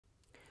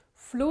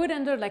Fluid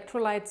and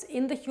electrolytes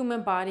in the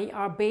human body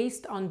are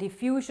based on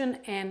diffusion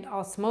and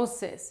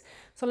osmosis.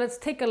 So let's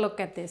take a look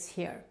at this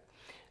here.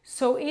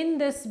 So in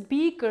this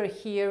beaker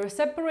here,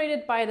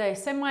 separated by the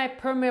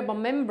semi-permeable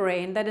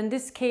membrane, that in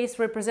this case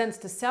represents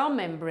the cell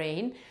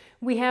membrane,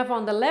 we have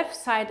on the left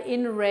side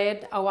in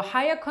red our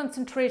higher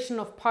concentration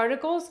of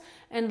particles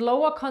and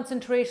lower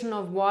concentration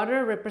of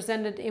water,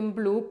 represented in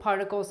blue,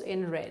 particles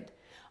in red.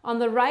 On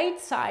the right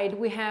side,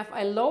 we have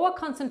a lower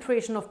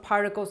concentration of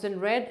particles in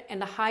red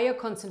and a higher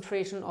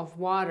concentration of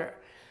water.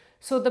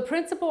 So the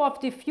principle of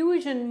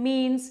diffusion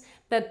means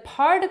that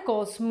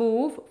particles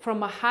move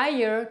from a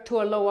higher to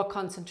a lower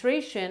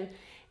concentration,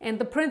 and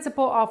the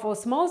principle of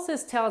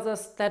osmosis tells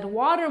us that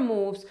water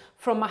moves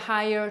from a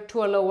higher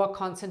to a lower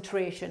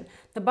concentration.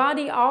 The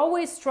body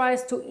always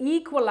tries to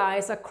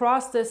equalize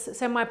across this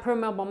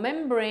semi-permeable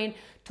membrane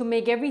to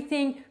make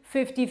everything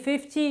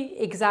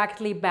 50-50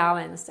 exactly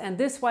balanced. And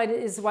this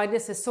is why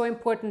this is so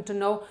important to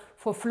know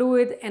for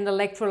fluid and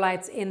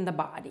electrolytes in the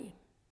body.